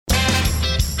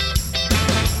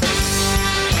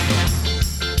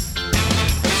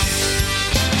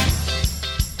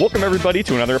Welcome, everybody,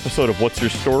 to another episode of What's Your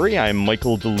Story? I'm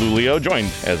Michael DeLulio,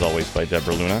 joined, as always, by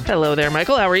Deborah Luna. Hello there,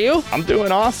 Michael. How are you? I'm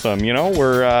doing awesome. You know,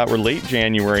 we're late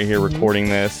January here recording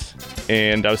this,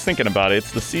 and I was thinking about it.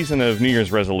 It's the season of New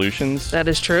Year's resolutions. That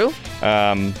is true.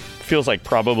 Feels like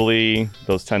probably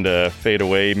those tend to fade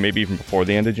away, maybe even before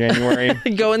the end of January.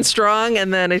 Going strong,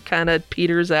 and then it kind of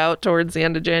peters out towards the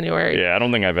end of January. Yeah, I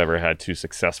don't think I've ever had too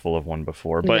successful of one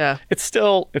before, but Yeah. it's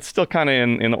still kind of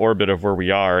in the orbit of where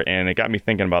we are, and it got me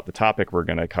thinking about the topic we're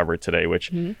going to cover today,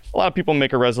 which a lot of people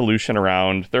make a resolution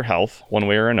around their health one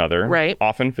way or another. Right.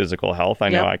 Often physical health. I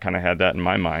know Yep. I kind of had that in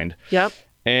my mind. Yep.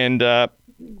 And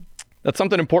that's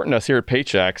something important to us here at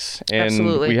Paychex, and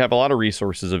Absolutely. we have a lot of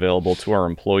resources available to our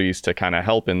employees to kind of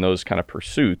help in those kind of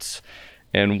pursuits.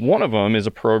 And one of them is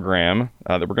a program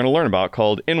that we're going to learn about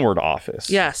called Inward Office.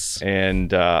 Yes.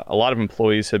 And a lot of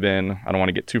employees have been, I don't want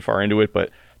to get too far into it, but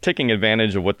taking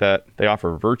advantage of what that they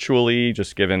offer virtually,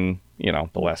 just given, you know,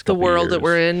 the last The couple of years. world that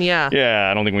we're in, yeah. Yeah,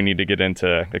 I don't think we need to get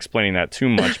into explaining that too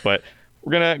much, but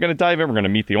we're gonna dive in. We're gonna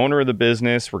meet the owner of the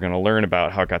business. We're gonna learn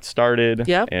about how it got started.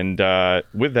 Yep. And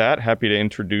with that, happy to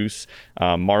introduce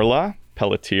Marla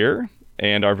Pelletier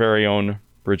and our very own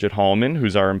Bridget Hallman,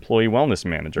 who's our employee wellness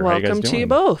manager. How you guys Welcome doing? to you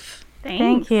both.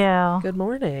 Thank you. Good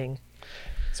morning.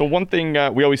 So one thing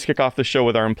we always kick off the show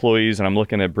with our employees, and I'm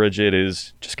looking at Bridget,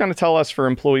 is just kind of tell us, for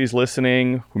employees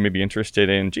listening who may be interested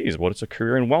in, geez, what does a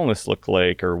career in wellness look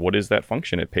like, or what is that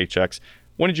function at Paychex?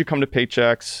 When did you come to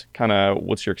Paychex? Kind of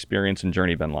what's your experience and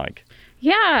journey been like?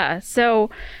 Yeah. So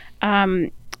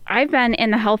I've been in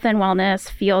the health and wellness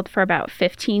field for about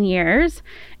 15 years,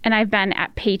 and I've been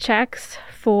at Paychex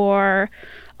for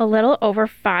a little over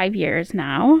 5 years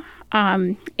now.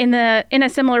 In a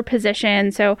similar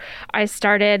position. So I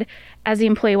started as the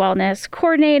employee wellness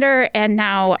coordinator and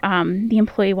now the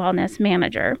employee wellness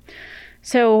manager.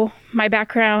 So my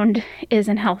background is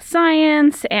in health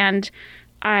science, and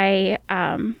I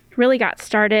really got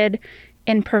started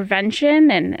in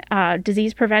prevention and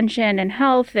disease prevention and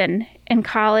health and in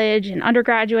college and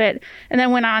undergraduate, and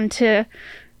then went on to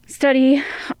study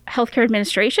healthcare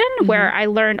administration, where I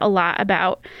learned a lot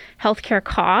about healthcare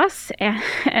costs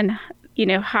and you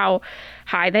know, how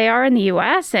high they are in the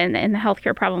U.S. and the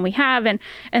healthcare problem we have. And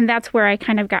that's where I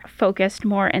kind of got focused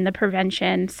more in the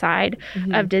prevention side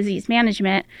of disease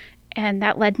management. And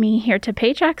that led me here to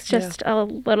Paychex just a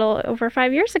little over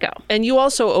 5 years ago. And you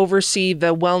also oversee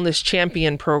the Wellness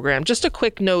Champion program. Just a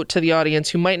quick note to the audience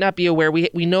who might not be aware, we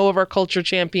know of our culture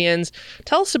champions.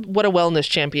 Tell us what a Wellness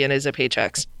Champion is at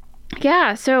Paychex.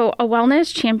 Yeah, so a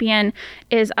wellness champion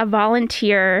is a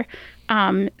volunteer.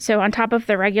 So on top of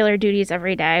the regular duties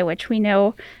every day, which we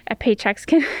know at Paychex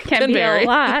can be vary. a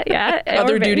lot. Yeah.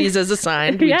 Other duties as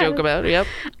assigned, we Yeah. joke about. Yep.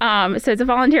 So it's a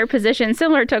volunteer position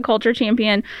similar to a culture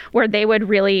champion, where they would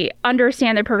really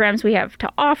understand the programs we have to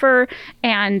offer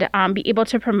and be able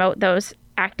to promote those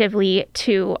actively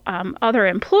to other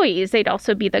employees. They'd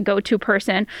also be the go-to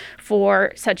person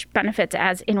for such benefits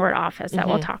as Inward Office that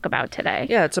we'll talk about today.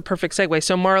 Yeah, it's a perfect segue.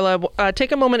 So Marla,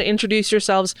 take a moment to introduce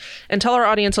yourselves and tell our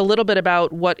audience a little bit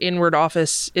about what Inward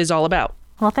Office is all about.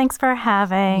 Well, thanks for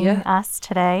having Yeah. us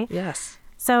today. Yes.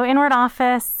 So Inward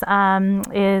Office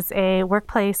is a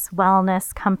workplace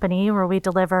wellness company where we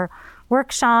deliver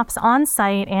workshops on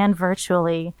site and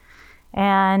virtually.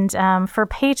 And for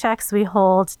Paychex, we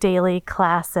hold daily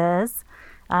classes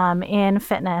in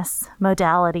fitness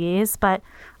modalities. But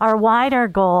our wider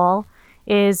goal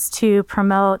is to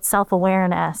promote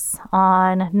self-awareness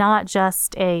on not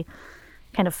just a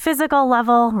kind of physical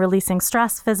level, releasing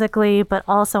stress physically, but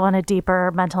also on a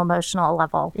deeper mental, emotional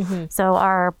level. So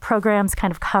our programs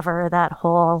kind of cover that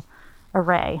whole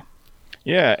array.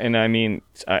 Yeah, and I mean,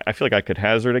 I feel like I could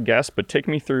hazard a guess, but take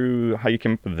me through how you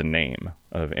came up with the name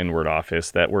of Inward Office,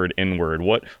 that word inward.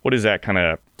 What does that kind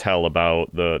of tell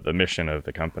about the mission of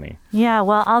the company? Yeah,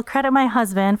 well, I'll credit my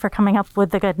husband for coming up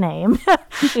with the good name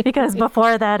because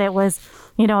before that it was,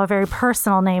 you know, a very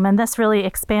personal name. And this really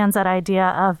expands that idea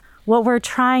of what we're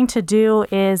trying to do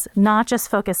is not just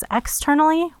focus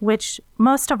externally, which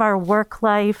most of our work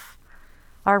life,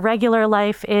 our regular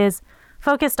life is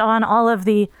focused on all of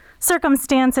the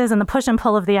circumstances and the push and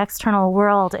pull of the external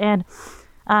world. And,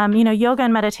 you know, yoga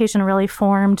and meditation really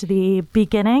formed the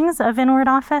beginnings of Inward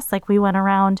Office. Like we went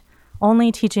around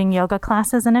only teaching yoga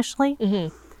classes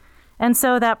initially. And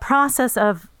so that process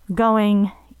of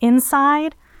going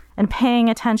inside and paying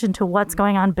attention to what's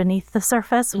going on beneath the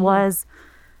surface was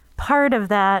part of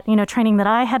that, you know, training that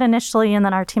I had initially and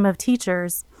then our team of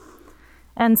teachers.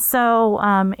 And so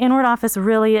Inward Office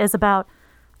really is about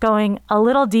going a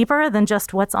little deeper than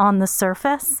just what's on the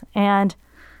surface and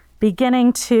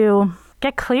beginning to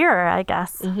get clearer, I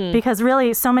guess. Because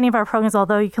really, so many of our programs,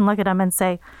 although you can look at them and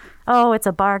say, oh, it's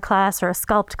a bar class or a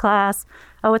sculpt class,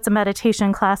 oh, it's a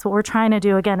meditation class. What we're trying to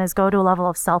do, again, is go to a level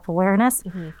of self-awareness.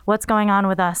 What's going on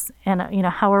with us? And,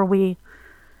 how are we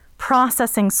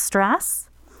processing stress?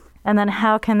 And then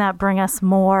how can that bring us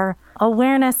more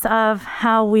awareness of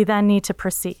how we then need to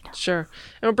proceed? Sure.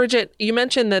 And Bridget, you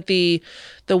mentioned that the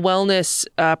wellness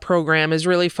program is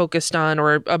really focused on,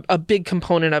 or a big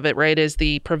component of it, right, is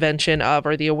the prevention of,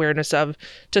 or the awareness of,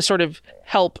 to sort of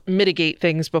help mitigate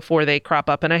things before they crop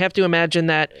up. And I have to imagine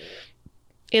that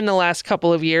in the last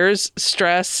couple of years,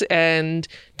 stress and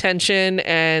tension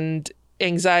and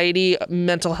anxiety,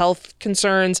 mental health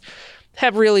concerns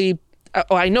have really,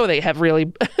 I know they have really,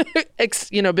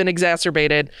 been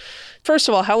exacerbated. First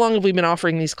of all, how long have we been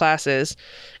offering these classes?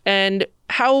 And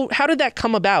how did that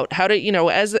come about? How did,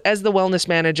 as the wellness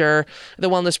manager, the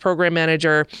wellness program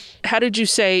manager, how did you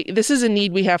say, this is a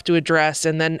need we have to address?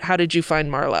 And then how did you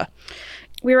find Marla?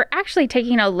 We were actually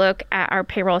taking a look at our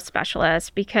payroll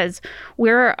specialist because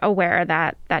we're aware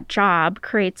that that job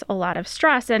creates a lot of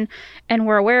stress, and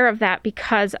we're aware of that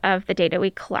because of the data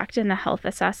we collect in the health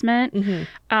assessment.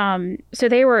 So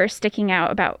they were sticking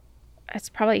out about, it's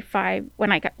probably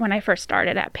when I first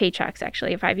started at Paychex,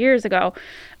 actually 5 years ago.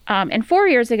 And 4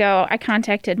 years ago, I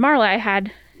contacted Marla. I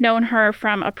had known her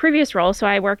from a previous role. So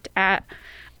I worked at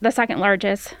the second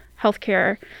largest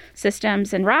healthcare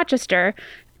systems in Rochester,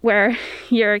 where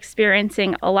you're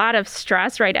experiencing a lot of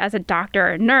stress, right, as a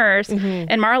doctor or nurse.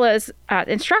 And Marla's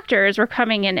instructors were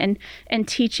coming in and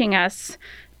teaching us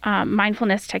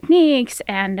mindfulness techniques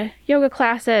and yoga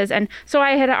classes. And so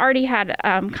I had already had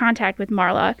contact with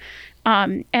Marla.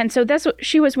 And so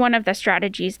she was one of the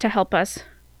strategies to help us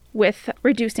with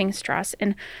reducing stress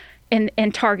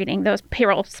and targeting those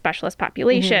payroll specialist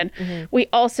population. We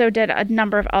also did a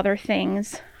number of other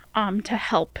things to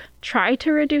help try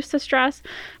to reduce the stress,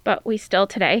 but we still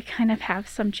today kind of have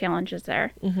some challenges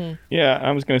there. Yeah,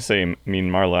 I was going to say,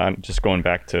 Marla, just going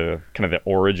back to kind of the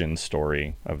origin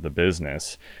story of the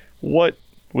business,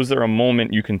 was there a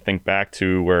moment you can think back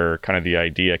to where kind of the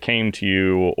idea came to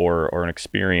you, or an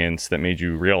experience that made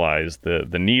you realize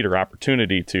the need or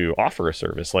opportunity to offer a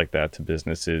service like that to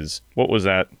businesses? What was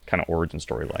that kind of origin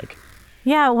story like?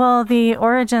 Yeah, well, the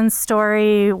origin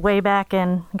story way back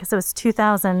in, I guess it was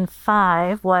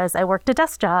 2005, was I worked a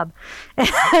desk job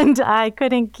and I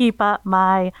couldn't keep up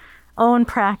my own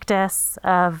practice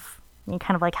of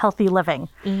kind of like healthy living.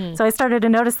 So I started to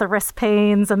notice the wrist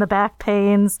pains and the back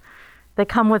pains that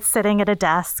come with sitting at a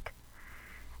desk.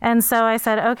 And so I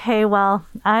said, okay, well,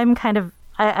 I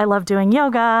love doing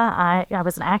yoga. I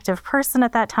was an active person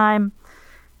at that time,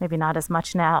 maybe not as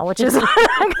much now, which is what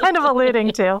I'm kind of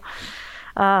alluding to.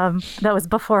 That was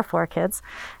before 4 kids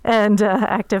and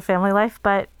active family life.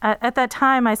 But at that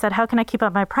time, I said, how can I keep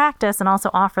up my practice and also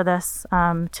offer this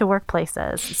to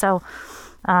workplaces? So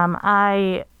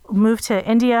I moved to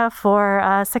India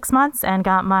for 6 months and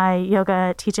got my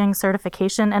yoga teaching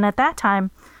certification. And at that time,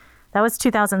 that was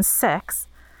 2006.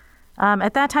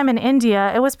 At that time in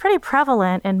India, it was pretty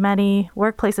prevalent in many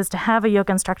workplaces to have a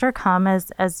yoga instructor come,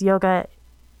 as yoga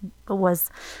was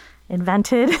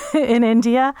invented in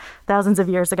India thousands of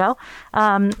years ago.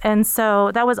 And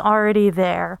so that was already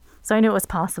there. So I knew it was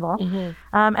possible.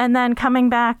 And then coming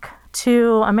back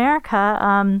to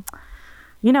America,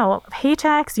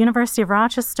 Paychex, University of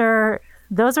Rochester,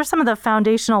 those are some of the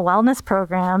foundational wellness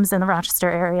programs in the Rochester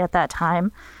area at that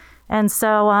time. And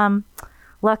so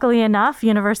luckily enough,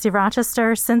 University of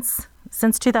Rochester, since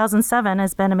 2007,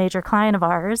 has been a major client of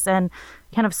ours and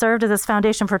kind of served as this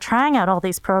foundation for trying out all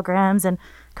these programs and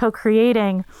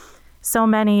co-creating so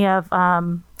many of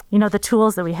the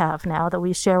tools that we have now that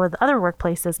we share with other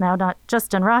workplaces now, not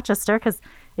just in Rochester, because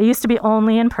it used to be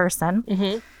only in person.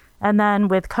 And then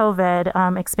with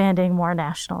COVID, expanding more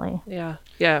nationally. Yeah.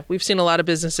 We've seen a lot of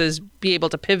businesses be able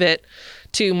to pivot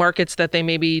to markets that they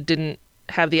maybe didn't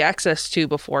have the access to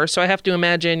before. So I have to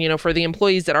imagine, for the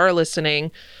employees that are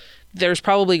listening, there's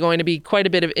probably going to be quite a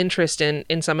bit of interest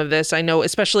in some of this. I know,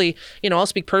 especially, I'll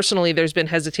speak personally, there's been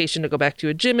hesitation to go back to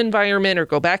a gym environment or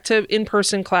go back to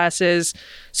in-person classes.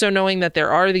 So knowing that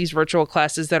there are these virtual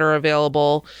classes that are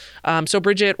available. So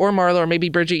Bridget or Marla, or maybe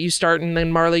Bridget, you start, and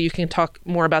then Marla, you can talk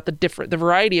more about the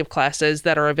variety of classes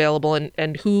that are available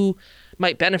and who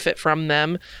might benefit from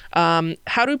them.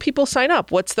 How do people sign up?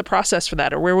 What's the process for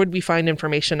that? Or where would we find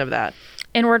information of that?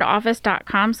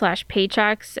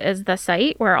 inwardoffice.com/paychex is the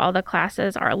site where all the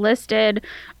classes are listed.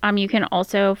 You can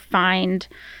also find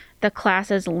the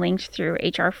classes linked through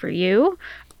HR for You.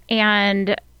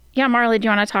 And yeah, Marla, do you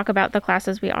want to talk about the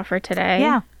classes we offer today?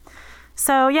 Yeah.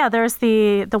 So yeah, there's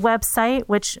the website,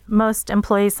 which most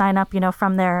employees sign up,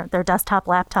 from their desktop,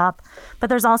 laptop. But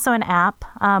there's also an app,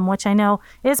 which I know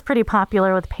is pretty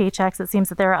popular with Paychex. It seems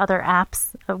that there are other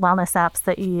apps, wellness apps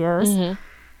that you use. Mm-hmm.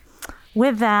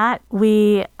 With that,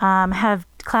 we have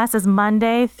classes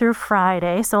Monday through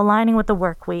Friday, so aligning with the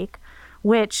work week,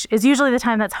 which is usually the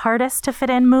time that's hardest to fit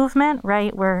in movement,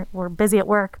 right? We're busy at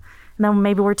work, and then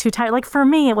maybe we're too tired. Like for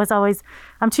me, it was always,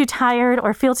 I'm too tired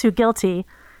or feel too guilty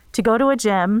to go to a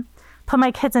gym, put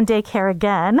my kids in daycare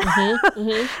again,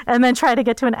 and then try to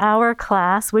get to an hour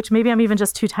class, which maybe I'm even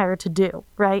just too tired to do,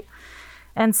 right?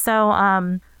 And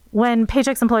so when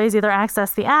Paychex employees either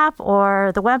access the app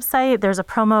or the website, there's a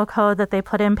promo code that they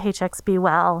put in, Paychex Be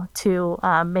Well, to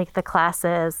make the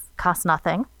classes cost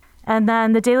nothing. And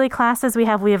then the daily classes we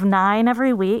have 9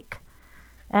 every week.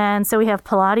 And so we have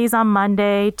Pilates on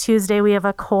Monday. Tuesday, we have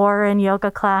a core and yoga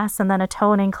class and then a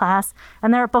toning class.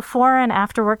 And they're before and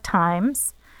after work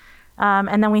times.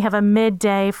 And then we have a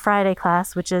midday Friday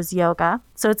class, which is yoga.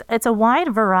 So it's a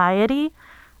wide variety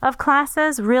of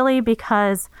classes, really,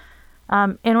 because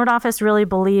Inward Office really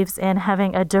believes in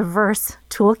having a diverse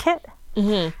toolkit.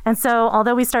 Mm-hmm. And so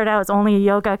although we started out as only a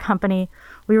yoga company,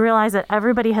 we realize that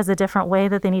everybody has a different way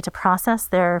that they need to process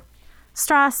their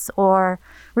stress, or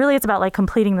really it's about like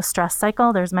completing the stress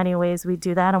cycle. There's many ways we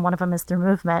do that, and one of them is through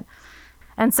movement.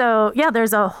 And so, yeah,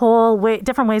 there's a whole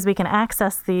different ways we can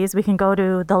access these. We can go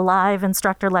to the live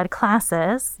instructor-led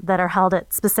classes that are held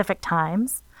at specific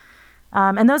times.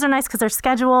 And those are nice because they're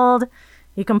scheduled.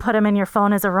 You can put them in your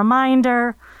phone as a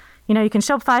reminder. You can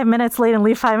show up 5 minutes late and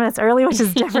leave 5 minutes early, which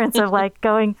is different of like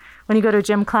going when you go to a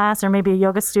gym class or maybe a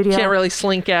yoga studio. Can't really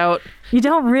slink out. You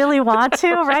don't really want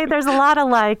to, right? There's a lot of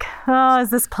like, oh, is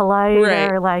this polite? Right.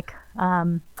 Or like,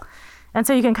 and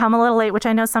so you can come a little late, which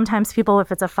I know sometimes people, if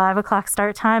it's a 5 o'clock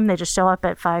start time, they just show up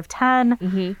at 5:10.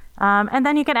 Mm-hmm. And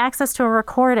then you get access to a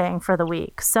recording for the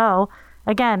week. So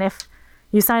again, if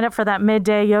you sign up for that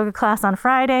midday yoga class on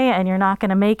Friday and you're not going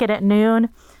to make it at noon,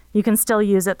 you can still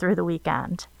use it through the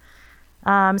weekend.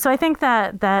 So I think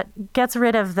that gets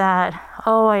rid of that,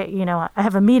 I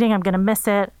have a meeting, I'm going to miss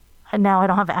it, and now I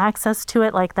don't have access to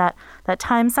it, like that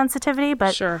time sensitivity.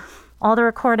 But sure. All the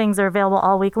recordings are available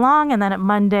all week long, and then at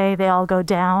Monday they all go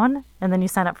down, and then you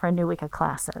sign up for a new week of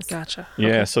classes. Gotcha. Yeah,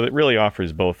 okay. So it really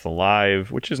offers both the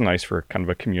live, which is nice for kind of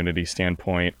a community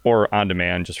standpoint, or on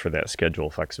demand just for that schedule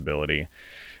flexibility.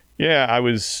 Yeah,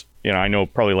 I know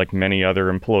probably like many other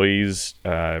employees,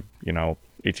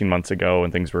 18 months ago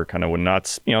and things were kind of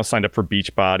nuts, signed up for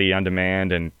Beachbody on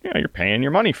demand, and you're paying your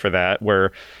money for that,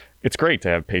 where it's great to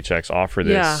have Paychex offer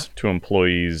this to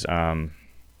employees,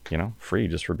 free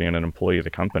just for being an employee of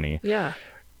the company. Yeah.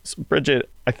 So Bridget,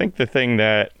 I think the thing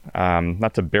that,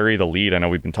 not to bury the lead, I know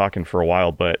we've been talking for a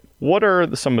while, but what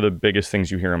are some of the biggest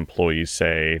things you hear employees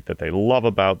say that they love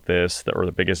about this, or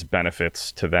the biggest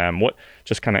benefits to them? What,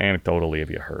 just kind of anecdotally,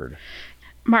 have you heard?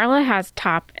 Marla has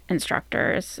top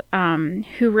instructors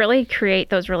who really create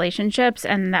those relationships,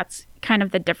 and that's kind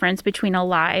of the difference between a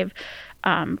live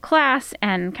class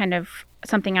and kind of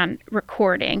something on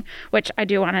recording, which I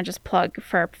do want to just plug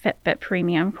for Fitbit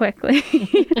Premium quickly,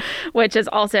 which is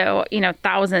also,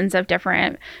 thousands of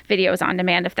different videos on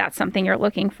demand. If that's something you're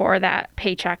looking for, that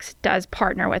Paychex does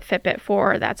partner with Fitbit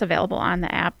for, that's available on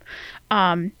the app.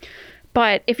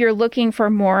 But if you're looking for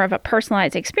more of a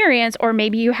personalized experience, or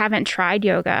maybe you haven't tried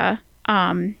yoga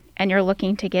and you're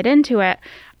looking to get into it,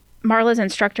 Marla's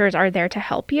instructors are there to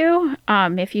help you.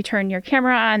 If you turn your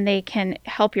camera on, they can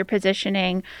help your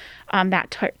positioning,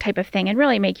 that type of thing, and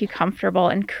really make you comfortable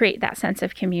and create that sense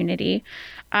of community.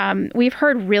 We've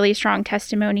heard really strong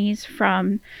testimonies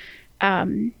from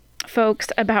folks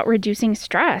about reducing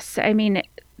stress. I mean,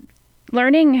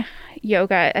 learning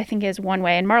yoga, I think, is one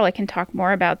way, and Marla can talk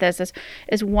more about this,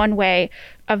 is one way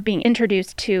of being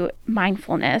introduced to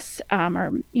mindfulness,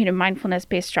 or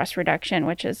mindfulness-based stress reduction,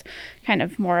 which is kind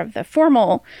of more of the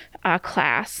formal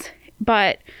class.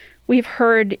 But we've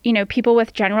heard, people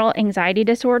with general anxiety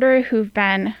disorder who've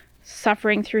been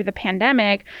suffering through the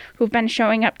pandemic, who've been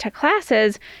showing up to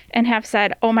classes and have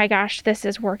said, oh my gosh, this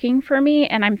is working for me,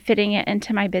 and I'm fitting it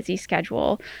into my busy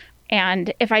schedule.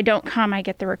 And if I don't come, I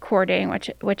get the recording,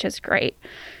 which is great.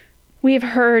 We've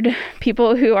heard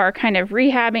people who are kind of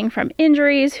rehabbing from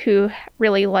injuries, who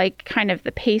really like kind of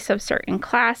the pace of certain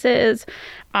classes,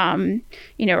 or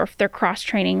if they're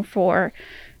cross-training for,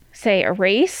 say, a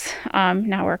race.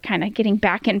 Now we're kind of getting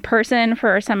back in person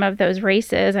for some of those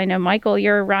races. I know, Michael,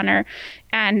 you're a runner.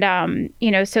 And,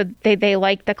 so they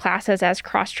like the classes as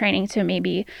cross-training. So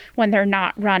maybe when they're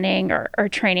not running or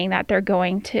training, that they're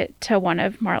going to one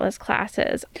of Marla's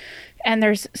classes. And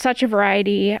there's such a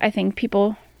variety. I think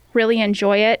people really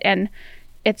enjoy it. And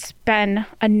it's been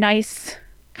a nice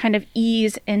kind of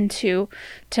ease into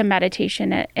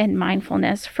meditation and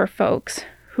mindfulness for folks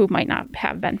who might not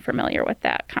have been familiar with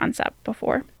that concept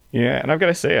before. Yeah, and I've got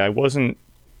to say, I wasn't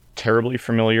terribly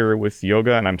familiar with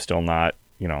yoga, and I'm still not,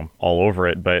 all over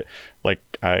it. But like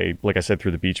I said,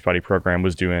 through the Beachbody program,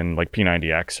 was doing like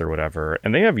P90X or whatever,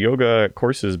 and they have yoga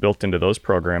courses built into those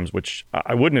programs, which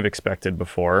I wouldn't have expected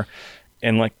before.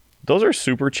 And like, those are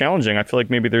super challenging. I feel like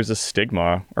maybe there's a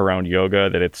stigma around yoga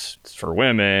that it's for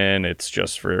women, it's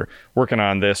just for working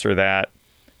on this or that.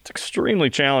 It's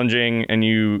extremely challenging, and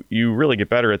you really get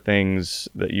better at things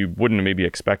that you wouldn't have maybe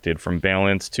expected, from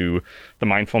balance to the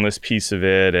mindfulness piece of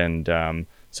it. And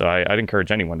so I'd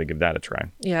encourage anyone to give that a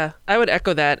try. Yeah, I would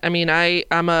echo that. I mean,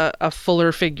 I'm a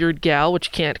fuller figured gal, which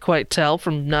you can't quite tell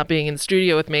from not being in the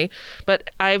studio with me, but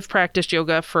I've practiced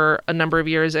yoga for a number of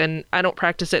years, and I don't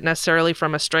practice it necessarily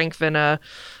from a strength and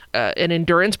an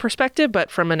endurance perspective,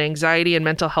 but from an anxiety and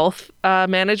mental health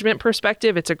management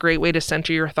perspective. It's a great way to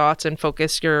center your thoughts and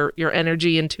focus your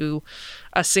energy into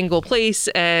a single place.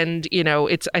 And,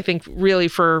 it's, I think, really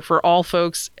for all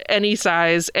folks, any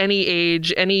size, any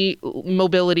age, any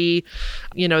mobility,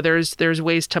 there's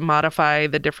ways to modify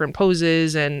the different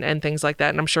poses and things like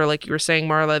that. And I'm sure, like you were saying,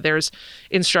 Marla, there's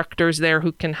instructors there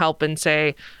who can help and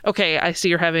say, okay, I see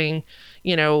you're having,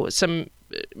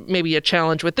 maybe a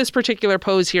challenge with this particular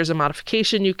pose. Here's a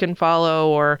modification you can follow.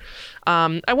 Or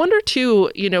I wonder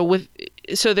too,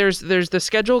 so there's the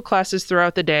scheduled classes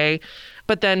throughout the day,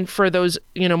 but then for those,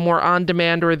 more on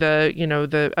demand, or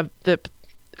the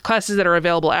classes that are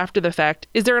available after the fact,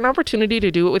 is there an opportunity to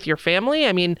do it with your family?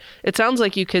 I mean, it sounds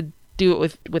like you could do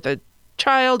it with a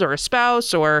child or a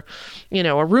spouse or,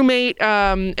 a roommate,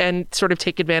 and sort of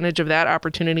take advantage of that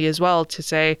opportunity as well to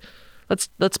say,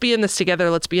 let's be in this together.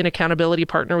 Let's be an accountability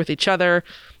partner with each other.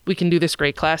 We can do this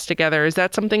great class together. Is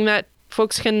that something that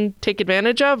folks can take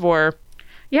advantage of, or?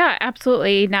 Yeah,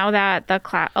 absolutely. Now that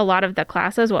a lot of the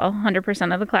classes,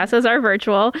 100% of the classes are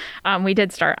virtual. We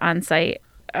did start on site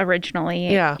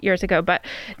originally years ago, but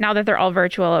now that they're all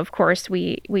virtual, of course,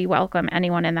 we welcome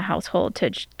anyone in the household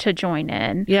to join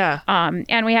in. Yeah.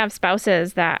 And we have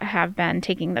spouses that have been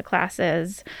taking the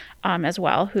classes as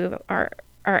well, who are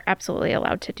absolutely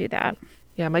allowed to do that.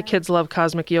 Yeah, my kids love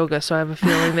cosmic yoga, so I have a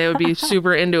feeling they would be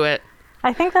super into it.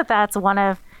 I think that's one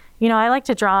of, I like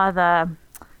to draw the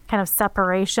kind of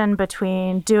separation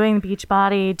between doing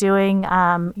Beachbody, doing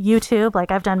YouTube,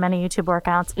 like I've done many YouTube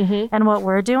workouts, and what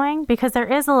we're doing, because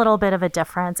there is a little bit of a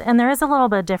difference. And there is a little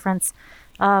bit of difference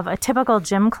of a typical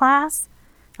gym class,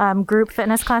 group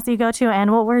fitness class you go to,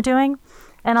 and what we're doing.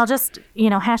 And I'll just,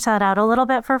 hash that out a little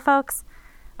bit for folks.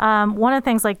 One of the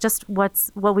things, like just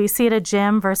what we see at a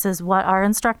gym versus what our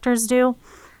instructors do,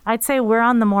 I'd say we're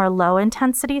on the more low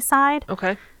intensity side.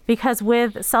 Okay. Because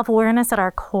with self-awareness at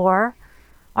our core,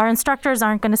 our instructors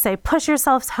aren't going to say, push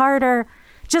yourselves harder,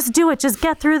 just do it, just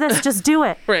get through this, just do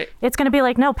it. Right. It's going to be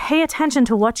like, no, pay attention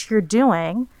to what you're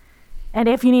doing. And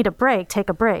if you need a break, take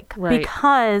a break. Right.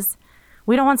 Because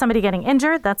we don't want somebody getting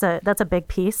injured. That's a big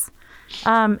piece.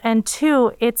 And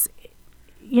two, it's,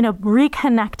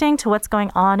 reconnecting to what's going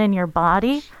on in your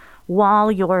body while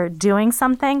you're doing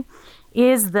something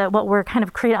is what we're kind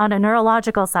of creating on a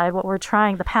neurological side,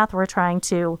 the path we're trying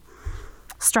to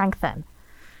strengthen.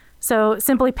 So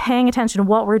simply paying attention to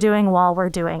what we're doing while we're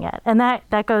doing it. And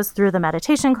that goes through the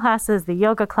meditation classes, the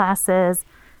yoga classes,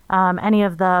 any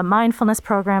of the mindfulness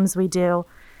programs we do.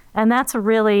 And that's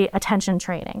really attention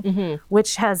training,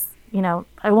 which has,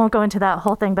 I won't go into that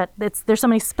whole thing, but there's so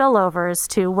many spillovers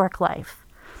to work life.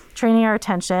 Training our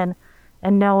attention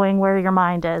and knowing where your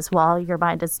mind is while your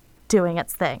mind is doing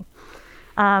its thing.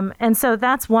 And so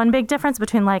that's one big difference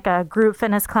between like a group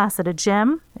fitness class at a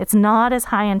gym. It's not as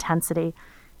high intensity.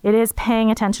 It is paying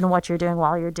attention to what you're doing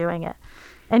while you're doing it.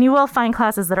 And you will find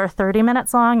classes that are 30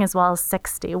 minutes long as well as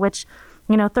 60, which,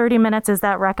 30 minutes is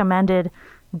that recommended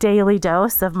daily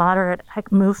dose of moderate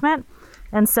movement.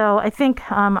 And so I think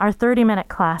our 30-minute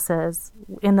classes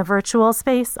in the virtual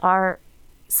space are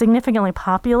significantly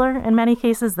popular in many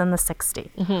cases than the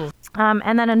 60.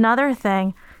 And then another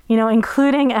thing,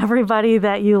 including everybody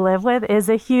that you live with is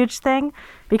a huge thing.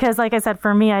 Because like I said,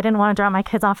 for me, I didn't want to drop my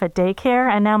kids off at daycare.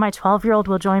 And now my 12-year-old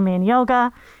will join me in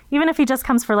yoga, even if he just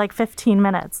comes for like 15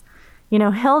 minutes.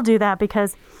 He'll do that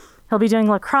because he'll be doing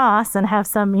lacrosse and have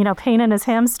some, pain in his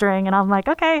hamstring. And I'm like,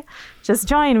 okay, just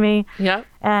join me. Yeah.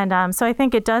 And so I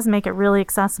think it does make it really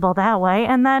accessible that way.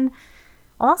 And then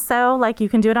also, like, you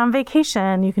can do it on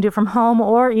vacation. You can do it from home,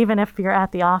 or even if you're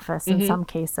at the office in some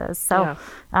cases. So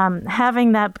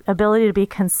having that ability to be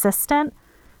consistent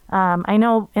I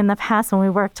know in the past when we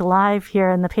worked live here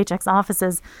in the Paychex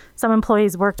offices, some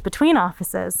employees worked between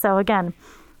offices. So again,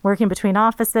 working between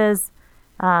offices,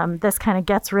 this kind of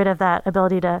gets rid of that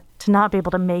ability to not be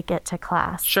able to make it to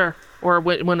class. Sure. Or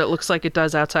when it looks like it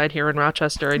does outside here in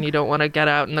Rochester and you don't want to get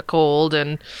out in the cold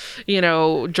and,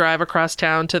 drive across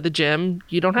town to the gym,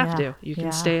 you don't have to. You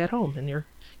can stay at home in your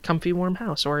comfy warm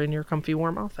house or in your comfy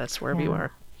warm office, wherever you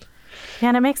are. Yeah,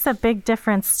 and it makes a big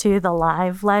difference to the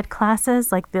live-led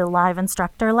classes, like the live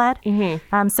instructor-led.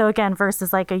 Mm-hmm. So again,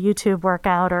 versus like a YouTube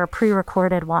workout or a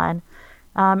pre-recorded one.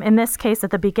 In this case,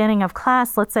 at the beginning of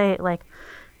class, let's say like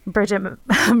Bridget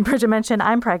mentioned,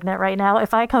 I'm pregnant right now.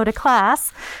 If I go to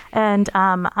class and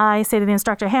I say to the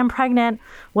instructor, hey, I'm pregnant,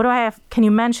 what do I have? Can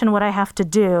you mention what I have to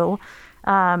do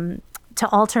to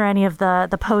alter any of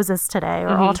the poses today or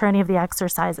alter any of the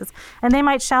exercises? And they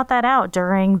might shout that out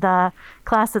during the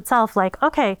class itself, like,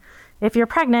 okay, if you're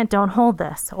pregnant, don't hold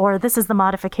this, or this is the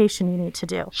modification you need to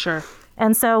do. Sure.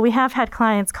 And so we have had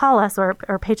clients call us or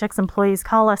Paychex employees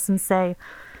call us and say,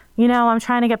 I'm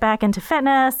trying to get back into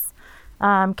fitness.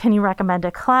 Can you recommend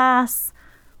a class?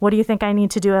 What do you think I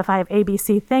need to do if I have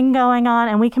ABC thing going on?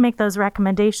 And we can make those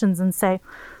recommendations and say,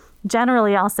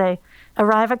 generally, I'll say,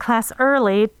 arrive at class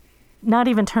early, not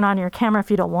even turn on your camera if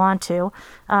you don't want to,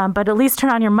 but at least turn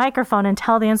on your microphone and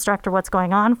tell the instructor what's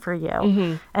going on for you.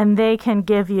 Mm-hmm. And they can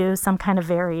give you some kind of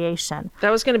variation. That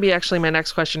was going to be actually my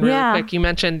next question really quick. You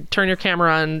mentioned turn your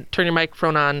camera on, turn your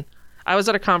microphone on. I was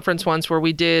at a conference once where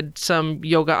we did some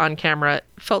yoga on camera. It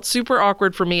felt super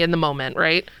awkward for me in the moment,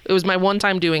 right? It was my one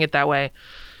time doing it that way.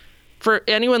 For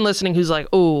anyone listening who's like,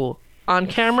 oh, on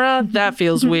camera, that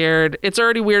feels weird. It's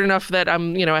already weird enough that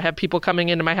I have people coming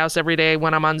into my house every day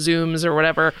when I'm on Zooms or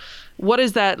whatever. What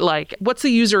is that like? What's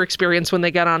the user experience when they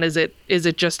get on? Is it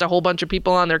just a whole bunch of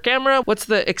people on their camera? What's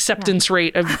the acceptance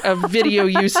rate of video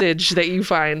usage that you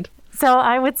find? So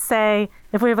I would say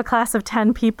if we have a class of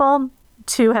 10 people,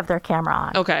 2 have their camera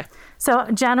on. Okay. So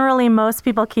generally, most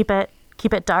people keep it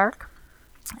dark.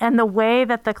 And the way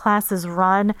that the class is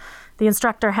run, the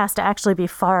instructor has to actually be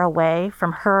far away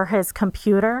from his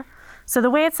computer. So the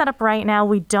way it's set up right now,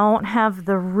 we don't have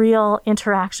the real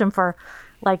interaction for,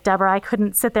 like, Deborah, I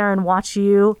couldn't sit there and watch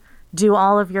you do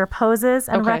all of your poses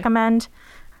and recommend,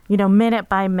 minute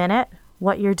by minute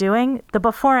what you're doing. The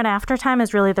before and after time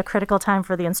is really the critical time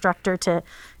for the instructor to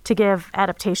give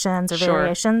adaptations or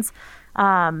variations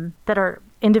that are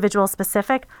individual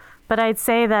specific. But I'd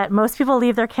say that most people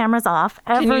leave their cameras off.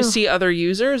 Can you see other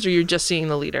users or you're just seeing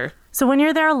the leader? So when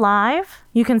you're there live,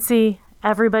 you can see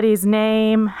everybody's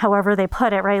name, however they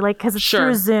put it, right? Like, because it's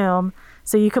through Zoom.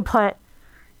 So you could put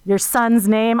your son's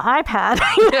name, iPad.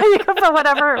 You can put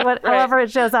however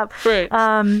it shows up.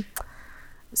 Right.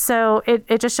 So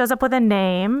it just shows up with a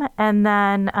name. And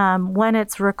then when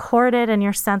it's recorded and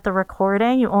you're sent the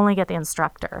recording, you only get the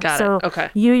instructor. Got so it. Okay.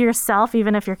 You yourself,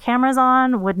 even if your camera's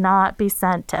on, would not be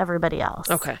sent to everybody else.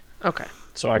 Okay.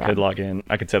 So I could log in.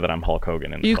 I could say that I'm Hulk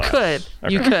Hogan in the class.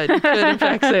 You could in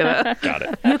fact say that. Got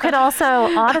it. You could also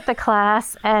audit the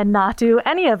class and not do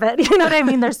any of it. You know what I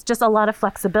mean? There's just a lot of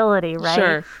flexibility, right?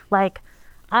 Sure. Like,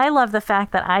 I love the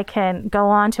fact that I can go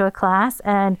on to a class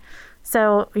and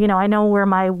so, I know where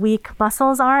my weak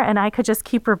muscles are, and I could just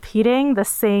keep repeating the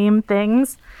same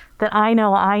things that I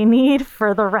know I need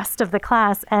for the rest of the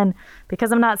class. And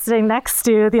because I'm not sitting next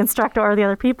to the instructor or the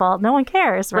other people, no one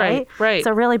cares, right? Right. So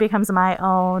it really becomes my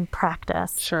own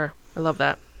practice. Sure. I love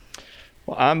that.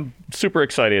 Well, I'm super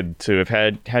excited to have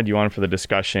had you on for the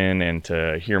discussion and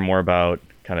to hear more about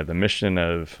kind of the mission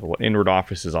of what Inward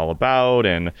Office is all about.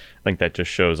 And I think that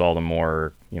just shows all the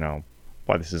more,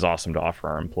 why this is awesome to offer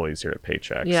our employees here at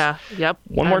Paychex. Yeah. Yep.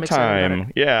 One more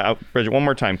time. Yeah, Bridget, one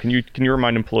more time. Can you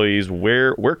remind employees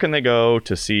where can they go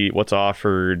to see what's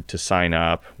offered, to sign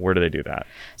up? Where do they do that?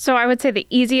 So I would say the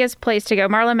easiest place to go,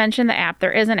 Marla mentioned the app.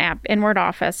 There is an app, Inward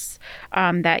Office,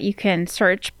 that you can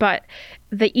search, but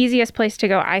the easiest place to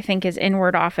go, I think, is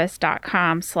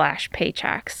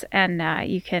inwardoffice.com/Paychex. And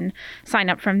you can sign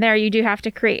up from there. You do have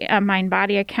to create a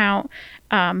MindBody account,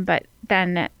 but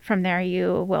then from there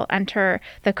you will enter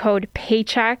the code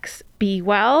Paychex, Be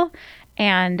Well.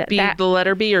 And the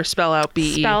letter B or spell out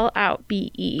B-E? Spell out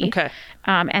B-E. Okay.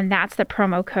 And that's the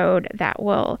promo code that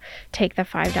will take the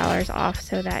 $5 off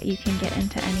so that you can get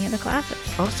into any of the classes.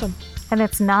 Awesome. And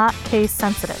it's not case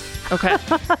sensitive. Okay.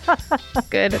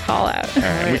 Good call out. All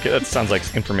right. That sounds like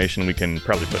information we can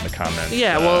probably put in the comments.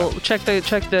 Yeah, well, check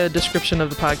the description of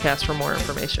the podcast for more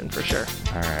information for sure.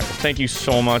 All right. Well, thank you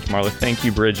so much, Marla. Thank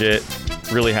you, Bridget.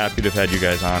 Really happy to have had you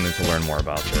guys on and to learn more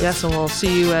about this. Yes, and we'll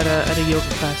see you at a yoga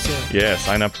class soon. Yeah,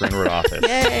 sign up for Inward Office.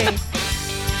 Yay.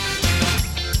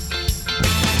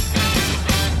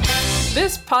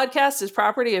 This podcast is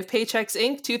property of Paychex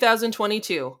Inc.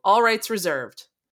 2022. All rights reserved.